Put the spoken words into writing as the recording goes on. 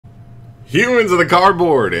Humans of the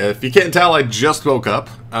cardboard. If you can't tell, I just woke up.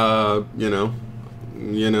 But here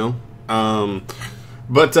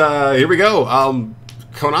we go.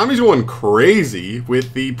 Konami's going crazy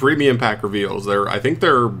with the premium pack reveals. I think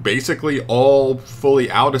they're basically all fully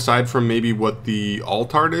out, aside from maybe what the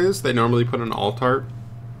alt art is. They normally put an alt art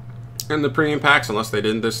in the premium packs, unless they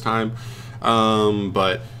didn't this time.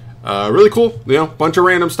 Really cool, bunch of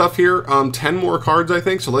random stuff here. 10 more cards, I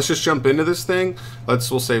think, so let's just jump into this thing.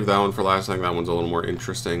 We'll save that one for last. I think that one's a little more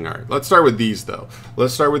interesting. Alright, let's start with these, though.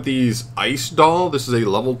 Let's start with these Ice Doll. This is a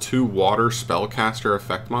level 2 water spellcaster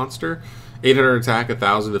effect monster. 800 attack,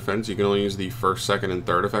 1000 defense. You can only use the first, second, and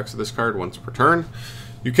third effects of this card once per turn.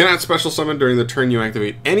 You cannot special summon during the turn you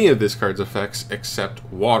activate any of this card's effects except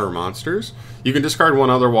water monsters. You can discard one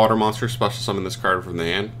other water monster, special summon this card from the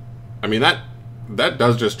hand. I mean, that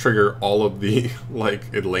does just trigger all of the,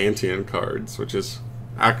 Atlantean cards, which is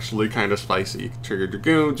actually kind of spicy. You can trigger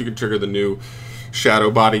Dragoons, you can trigger the new Shadow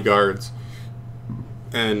Bodyguards,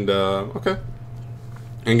 and, okay.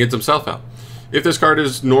 And gets himself out. If this card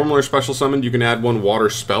is normal or special summoned, you can add one water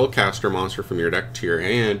spellcaster monster from your deck to your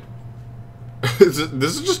hand. This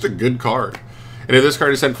is just a good card. And if this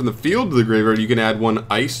card is sent from the field to the graveyard, you can add one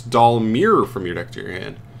Ice Doll Mirror from your deck to your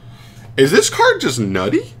hand. Is this card just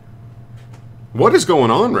nutty? What is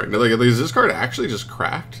going on right now? Is this card actually just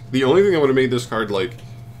cracked? The only thing that would have made this card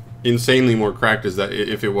insanely more cracked is that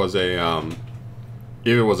if it was an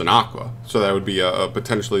Aqua, so that would be a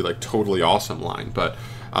potentially totally awesome line. But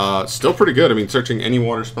still pretty good. I mean, searching any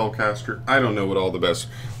water spellcaster, I don't know what all the best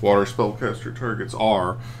water spellcaster targets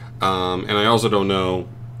are, and I also don't know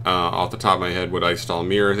off the top of my head what Ice Doll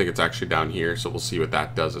Mirror. I think it's actually down here, so we'll see what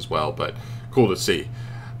that does as well. But cool to see.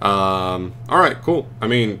 All right, cool. I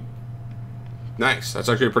mean, nice. That's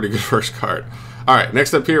actually a pretty good first card. Alright,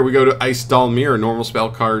 next up here we go to Ice Doll Mirror, normal spell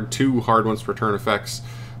card, 2 hard ones per turn effects.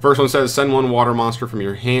 First one says, send one water monster from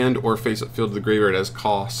your hand or face up field to the graveyard as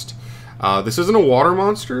cost. This isn't a water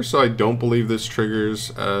monster, so I don't believe this triggers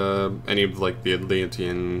any of the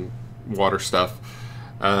Atlantean water stuff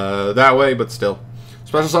that way, but still.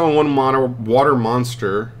 Special summon one water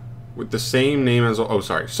monster with the same name as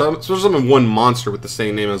special summon one monster with the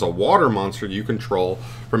same name as a water monster you control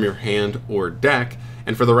from your hand or deck,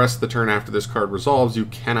 and for the rest of the turn after this card resolves, you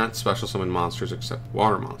cannot special summon monsters except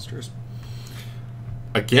water monsters.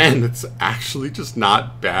 Again, it's actually just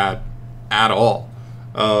not bad at all.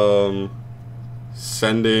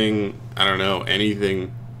 Sending, I don't know,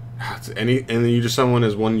 anything, and then you just summon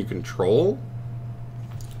as one you control?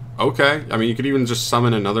 Okay, I mean, you could even just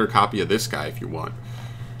summon another copy of this guy if you want.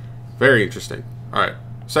 Very interesting. Alright.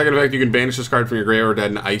 Second effect, you can banish this card from your graveyard or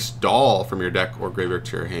add an Ice Doll from your deck or graveyard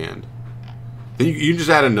to your hand. Then you just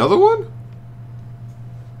add another one?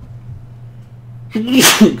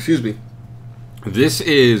 Excuse me. This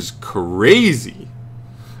is crazy.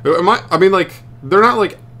 They're not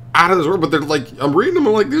out of this world, but they're I'm reading them,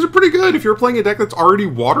 I'm these are pretty good if you're playing a deck that's already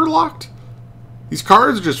waterlocked. These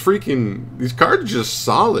cards are just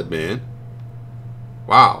solid, man.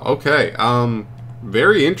 Wow, okay.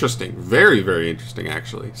 Very interesting. Very, very interesting,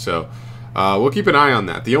 actually. So, we'll keep an eye on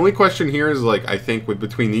that. The only question here is, I think,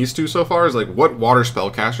 between these two so far is, what water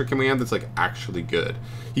spellcaster can we add that's, actually good?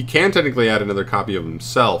 He can technically add another copy of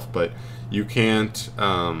himself, but you can't,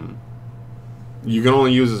 you can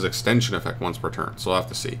only use his extension effect once per turn, so we'll have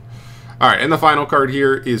to see. Alright, and the final card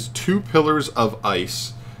here is 2 Pillars of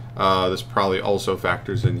Ice. This probably also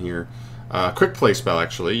factors in here. Quick play spell,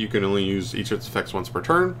 actually. You can only use each of its effects once per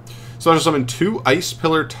turn. So I'll just summon 2 Ice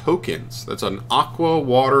Pillar tokens. That's an Aqua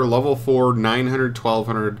Water level 4 900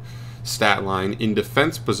 1200 stat line in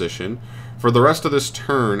defense position. For the rest of this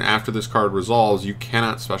turn, after this card resolves, you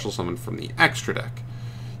cannot special summon from the extra deck.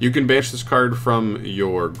 You can banish this card from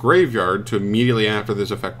your graveyard to immediately after this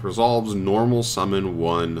effect resolves, normal summon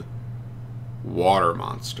 1 water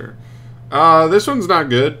monster. This one's not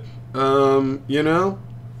good. Who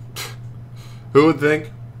would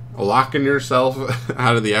think? Locking yourself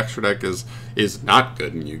out of the extra deck is not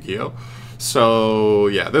good in Yu-Gi-Oh! So,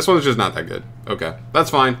 yeah, this one's just not that good. Okay, that's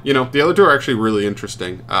fine. The other two are actually really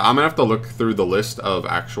interesting. I'm going to have to look through the list of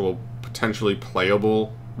actual potentially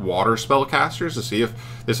playable water spellcasters to see if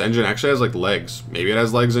this engine actually has, legs. Maybe it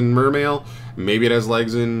has legs in Mermail. Maybe it has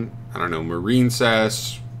legs in, I don't know, Marine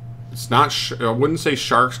Cess. It's not, I wouldn't say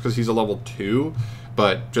Sharks because he's a level 2,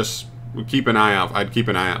 but just keep an eye out. I'd keep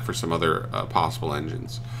an eye out for some other possible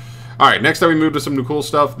engines. Alright, next up we move to some new cool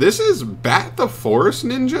stuff. This is Bat the Forest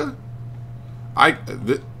Ninja.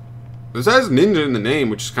 This has ninja in the name,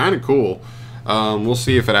 which is kind of cool. We'll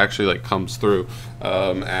see if it actually comes through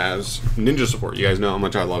as ninja support. You guys know how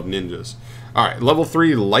much I love ninjas. Alright, level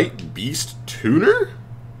 3 Light Beast Tuner?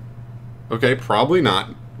 Okay, probably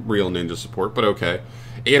not real ninja support, but okay.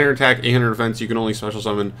 800 attack, 800 defense. You can only special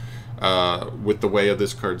summon with the way of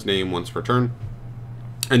this card's name once per turn.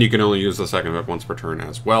 And you can only use the second effect once per turn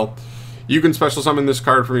as well. You can special summon this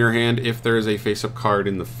card from your hand if there is a face-up card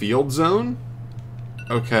in the field zone.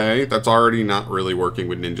 Okay, that's already not really working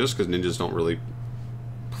with ninjas, because ninjas don't really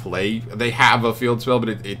play. They have a field spell, but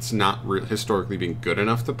it's not historically been good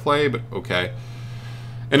enough to play, but okay.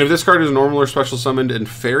 And if this card is normal or special summoned and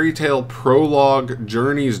Fairy Tale Prologue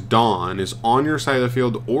Journey's Dawn is on your side of the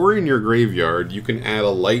field or in your graveyard, you can add a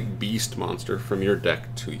light beast monster from your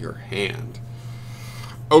deck to your hand.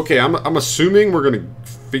 Okay, I'm assuming we're going to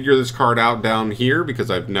figure this card out down here because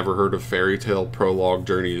I've never heard of Fairy Tale Prologue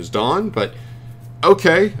Journey's Dawn, but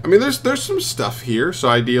okay. I mean, there's some stuff here, so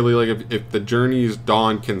ideally, like, if the Journey's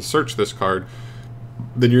Dawn can search this card,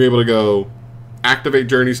 then you're able to go activate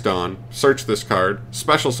Journey's Dawn, search this card,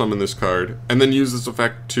 special summon this card, and then use this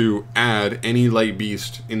effect to add any light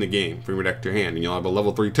beast in the game from your deck to your hand. And you'll have a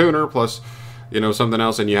level 3 tuner plus, you know, something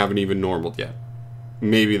else, and you haven't even normaled yet.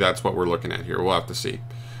 Maybe that's what we're looking at here. We'll have to see.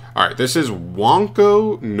 Alright, this is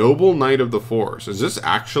Wonko, Noble Knight of the Forest. Is this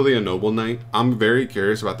actually a Noble Knight? I'm very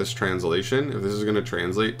curious about this translation, if this is going to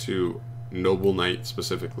translate to Noble Knight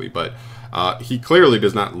specifically, but he clearly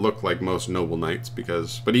does not look like most Noble Knights,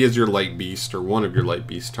 but he is your light beast, or one of your light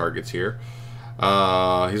beast targets here.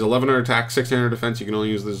 He's 1100 attack, 1600 defense. You can only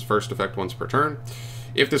use this first effect once per turn.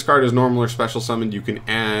 If this card is normal or special summoned, you can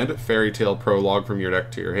add Fairy Tale Prologue from your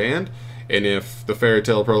deck to your hand. And if the Fairy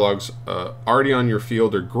Tale Prologue's already on your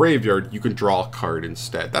field or graveyard, you can draw a card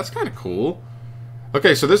instead. That's kind of cool.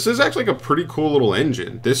 Okay, so this is actually like a pretty cool little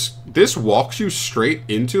engine. This walks you straight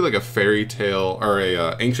into like a fairy tale or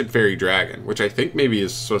a ancient fairy dragon, which I think maybe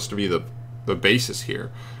is supposed to be the basis here,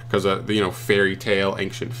 because you know, fairy tale,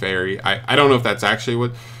 ancient fairy. I don't know if that's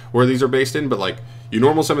actually where these are based in, but like you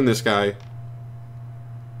normal summon this guy.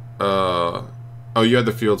 Oh, you had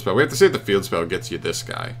the field spell. We have to see if the field spell gets you this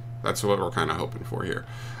guy. That's what we're kind of hoping for here.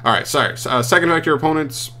 Alright, sorry. Second effect, your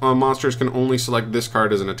opponent's monsters can only select this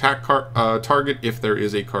card as an attack target if there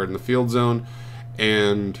is a card in the field zone.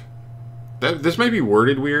 And this may be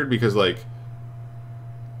worded weird because, like...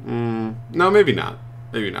 no, maybe not.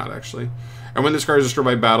 Maybe not, actually. And when this card is destroyed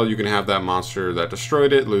by battle, you can have that monster that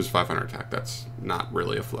destroyed it lose 500 attack. That's not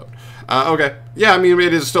really a float. Okay. Yeah, I mean,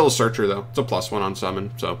 it is still a searcher, though. It's a +1 on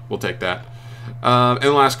summon, so we'll take that. And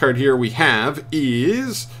the last card here we have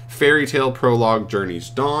is Fairy Tale Prologue Journey's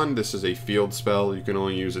Dawn. This is a field spell. You can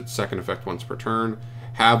only use its second effect once per turn.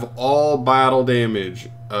 Have all battle damage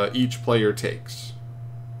each player takes.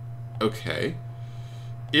 Okay.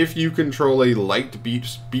 If you control a light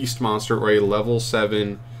beast monster or a level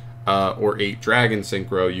 7 or 8 dragon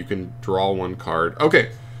synchro, you can draw one card.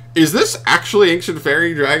 Okay. Is this actually Ancient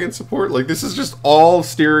Fairy Dragon support? Like, this is just all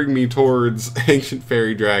steering me towards Ancient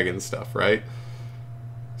Fairy Dragon stuff, right?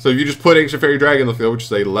 So if you just put Ancient Fairy Dragon in the field, which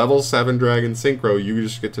is a level 7 Dragon Synchro, you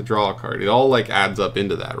just get to draw a card. It all, like, adds up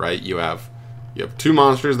into that, right? You have 2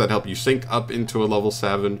 monsters that help you sync up into a level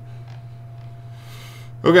 7.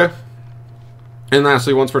 Okay. And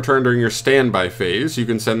lastly, once per turn during your standby phase, you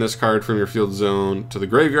can send this card from your field zone to the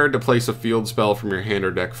graveyard to place a field spell from your hand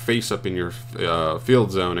or deck face up in your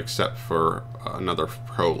field zone, except for another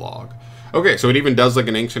prologue. Okay, so it even does like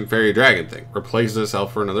an Ancient Fairy Dragon thing. Replaces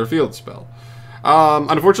itself for another field spell.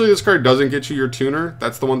 Unfortunately, this card doesn't get you your tuner.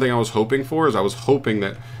 That's the one thing I was hoping for, is I was hoping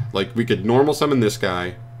that like we could normal summon this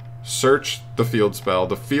guy, search the field spell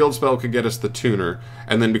could get us the tuner,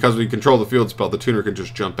 and then because we control the field spell, the tuner could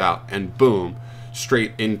just jump out, and boom,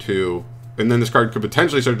 straight into, and then this card could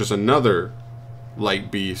potentially search us another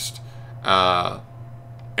light beast, and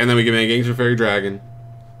then we can make Ancient Fairy Dragon,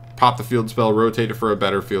 pop the field spell, rotate it for a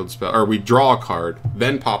better field spell, or we draw a card,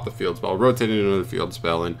 then pop the field spell, rotate it into another field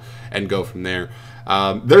spell, and go from there.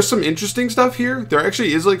 There's some interesting stuff here. There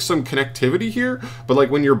actually is like some connectivity here, but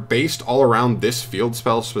like when you're based all around this field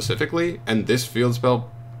spell specifically, and this field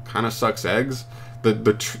spell kind of sucks eggs,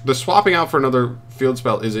 the swapping out for another field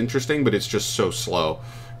spell is interesting, but it's just so slow,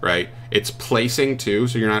 right? It's placing too,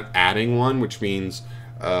 so you're not adding one, which means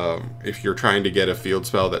if you're trying to get a field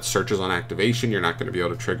spell that searches on activation, you're not going to be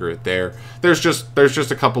able to trigger it there. There's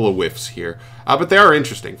just a couple of whiffs here, but they are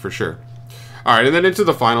interesting for sure. All right, and then into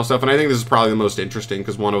the final stuff, and I think this is probably the most interesting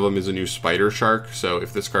because one of them is a new Spider Shark. So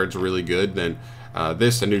if this card's really good, then a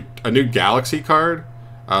new Galaxy card,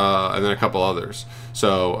 and then a couple others.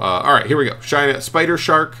 So all right, here we go. Spider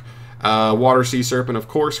Shark, Water Sea Serpent, of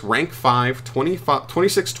course, rank 5,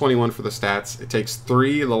 26-21 for the stats. It takes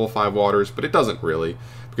 3 level 5 waters, but it doesn't really,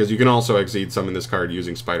 because you can also exceed summon this card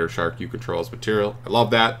using Spider Shark you control as material. I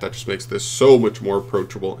love that. That just makes this so much more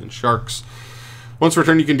approachable in sharks. Once per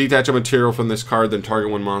turn, you can detach a material from this card, then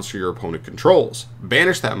target one monster your opponent controls.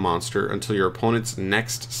 Banish that monster until your opponent's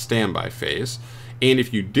next standby phase. And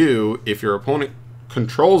if you do, if your opponent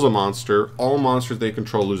controls a monster, all monsters they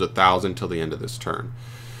control lose 1,000 till the end of this turn.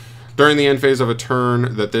 During the end phase of a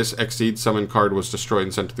turn that this Exceed Summon card was destroyed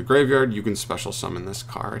and sent to the graveyard, you can special summon this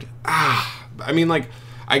card. I mean, like,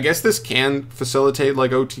 I guess this can facilitate,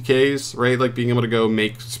 like, OTKs, right? Like, being able to go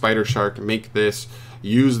make Spider Shark, make this,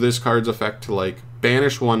 use this card's effect to, like,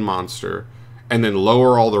 banish one monster, and then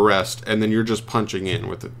lower all the rest, and then you're just punching in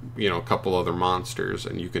with, you know, a couple other monsters,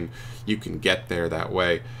 and you can get there that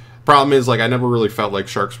way. Problem is, like, I never really felt like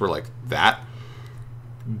Sharks were, like, that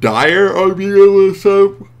dire on being able to set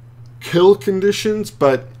up kill conditions,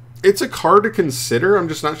 but it's a card to consider. I'm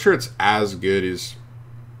just not sure it's as good as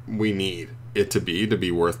we need it to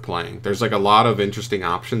be worth playing. There's like a lot of interesting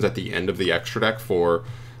options at the end of the extra deck for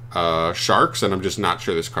Sharks, and I'm just not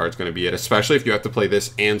sure this card's going to be it, especially if you have to play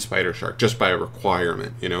this and Spider Shark just by a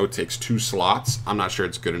requirement. You know, it takes 2 slots. I'm not sure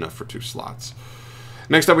it's good enough for 2 slots.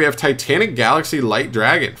 Next up, we have Titanic Galaxy Light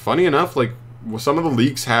Dragon. Funny enough, like, some of the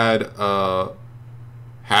leaks had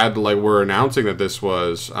were announcing that this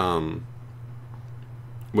was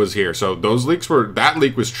here. So those leaks that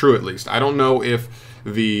leak was true at least. I don't know if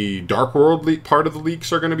the Dark World leak part of the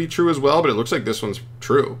leaks are going to be true as well, but it looks like this one's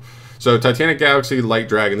true. So Titanic Galaxy Light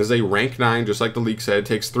Dragon, this is a rank 9, just like the leak said. It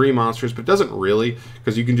takes 3 monsters, but it doesn't really,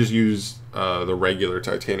 because you can just use the regular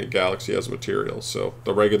Titanic Galaxy as material. So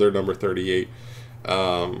the regular number 38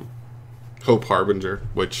 Hope Harbinger,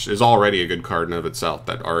 which is already a good card in of itself,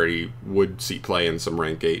 that already would see play in some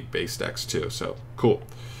rank 8 base decks too. So cool.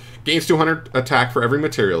 Gains 200 attack for every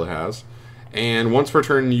material it has, and once per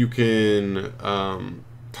turn you can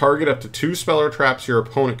target up to 2 spell or traps your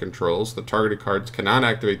opponent controls. The targeted cards cannot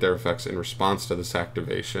activate their effects in response to this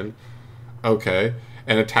activation. Okay,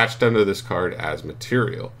 and attach them to this card as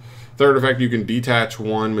material. Third effect, you can detach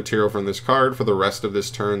 1 material from this card. For the rest of this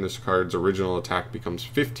turn, this card's original attack becomes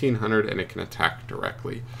 1,500 and it can attack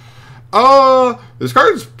directly. This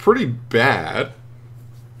card is pretty bad.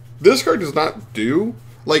 This card does not do,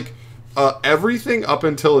 like, everything up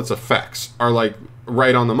until its effects are, like,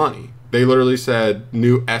 right on the money. They literally said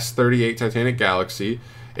new S38 Titanic Galaxy.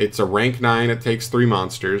 It's a rank 9, it takes 3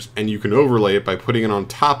 monsters, and you can overlay it by putting it on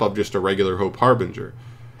top of just a regular Hope Harbinger.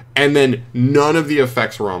 And then none of the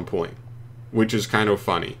effects were on point, which is kind of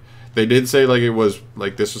funny. They did say, like, it was,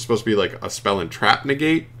 like, this was supposed to be, like, a spell and trap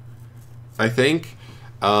negate, I think.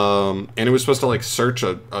 And it was supposed to, like, search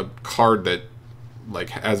a card that, like,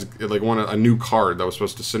 has, like, a new card that was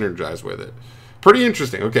supposed to synergize with it. Pretty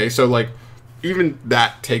interesting. Okay, so, like, even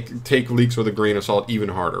that take leaks with a grain of salt even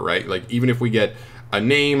harder, right? Like, even if we get a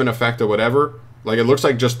name, an effect, or whatever, like, it looks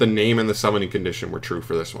like just the name and the summoning condition were true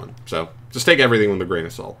for this one. So, just take everything with a grain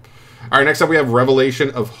of salt. Alright, next up we have Revelation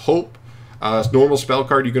of Hope. Normal spell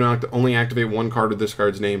card, you can only activate 1 card with this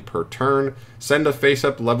card's name per turn. Send a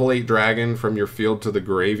face-up level 8 dragon from your field to the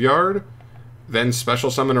graveyard. Then special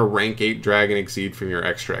summon a rank 8 dragon Exceed from your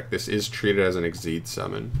extract. This is treated as an Exceed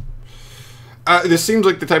summon. This seems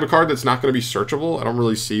like the type of card that's not going to be searchable. I don't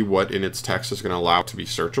really see what in its text is going to allow it to be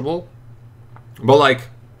searchable. But, like,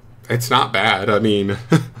 it's not bad. I mean,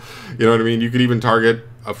 you know what I mean? You could even target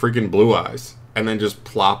a freaking Blue Eyes and then just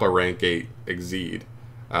plop a rank 8 Exceed,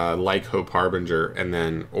 like Hope Harbinger, and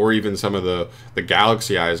then, or even some of the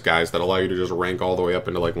Galaxy Eyes guys that allow you to just rank all the way up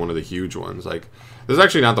into, like, one of the huge ones. Like, this is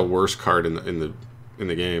actually not the worst card in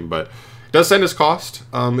the game, but it does send its cost,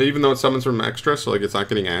 even though it summons from extra, so, like, it's not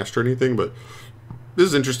getting ashed or anything. But this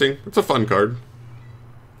is interesting. It's a fun card.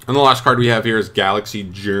 And the last card we have here is Galaxy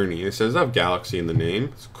Journey. It says I have Galaxy in the name.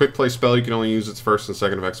 It's a quick play spell. You can only use its first and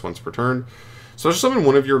second effects once per turn. So summon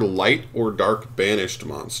one of your light or dark banished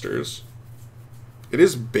monsters. It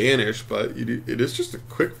is banished, but it is just a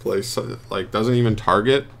quick play. So, like, doesn't even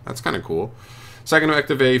target. That's kind of cool. Second effect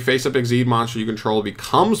of a face-up Exceed monster you control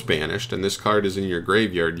becomes banished, and this card is in your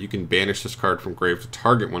graveyard. You can banish this card from grave to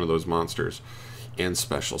target one of those monsters and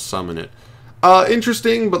special summon it.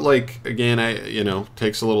 Interesting, but, like, again,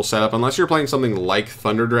 takes a little setup. Unless you're playing something like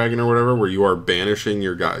Thunder Dragon or whatever, where you are banishing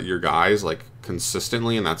your guys, like,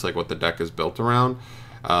 consistently, and that's, like, what the deck is built around.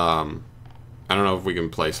 I don't know if we can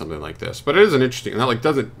play something like this, but it is an interesting. Not like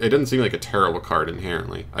it doesn't seem like a terrible card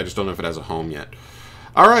inherently. I just don't know if it has a home yet.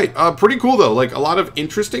 All right, pretty cool though. Like, a lot of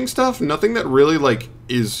interesting stuff. Nothing that really, like,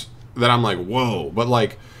 is that I'm like, whoa, but,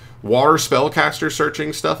 like, water spellcaster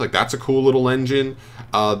searching stuff, like, that's a cool little engine.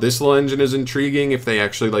 This little engine is intriguing. If they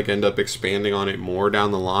actually, like, end up expanding on it more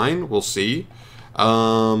down the line, we'll see.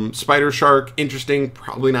 Spider Shark, interesting.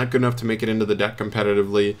 Probably not good enough to make it into the deck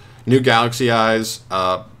competitively. New Galaxy Eyes,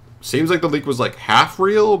 seems like the leak was like half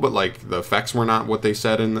real, but like the effects were not what they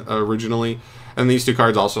said in originally. And these two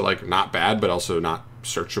cards also like not bad, but also not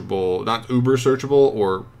searchable, not uber searchable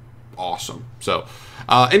or awesome. So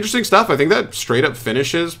interesting stuff. I think that straight up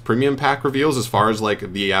finishes premium pack reveals as far as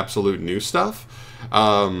like the absolute new stuff.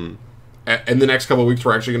 In the next couple of weeks,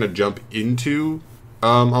 we're actually going to jump into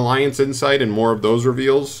Alliance Insight and more of those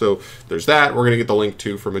reveals. So there's that. We're going to get the link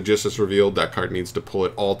too for Magistus revealed. That card needs to pull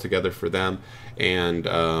it all together for them. And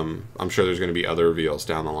I'm sure there's going to be other reveals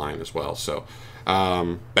down the line as well. So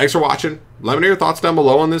thanks for watching. Let me know your thoughts down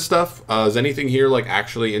below on this stuff. Is anything here like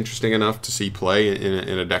actually interesting enough to see play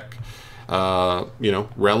in a deck, you know,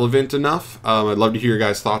 relevant enough? I'd love to hear your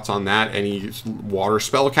guys' thoughts on that. Any water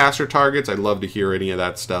spellcaster targets, I'd love to hear any of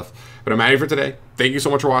that stuff. But I'm out of here for today. Thank you so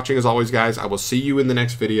much for watching as always, guys. I will see you in the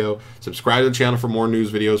next video. Subscribe to the channel for more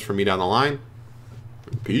news videos from me down the line.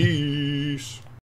 Peace.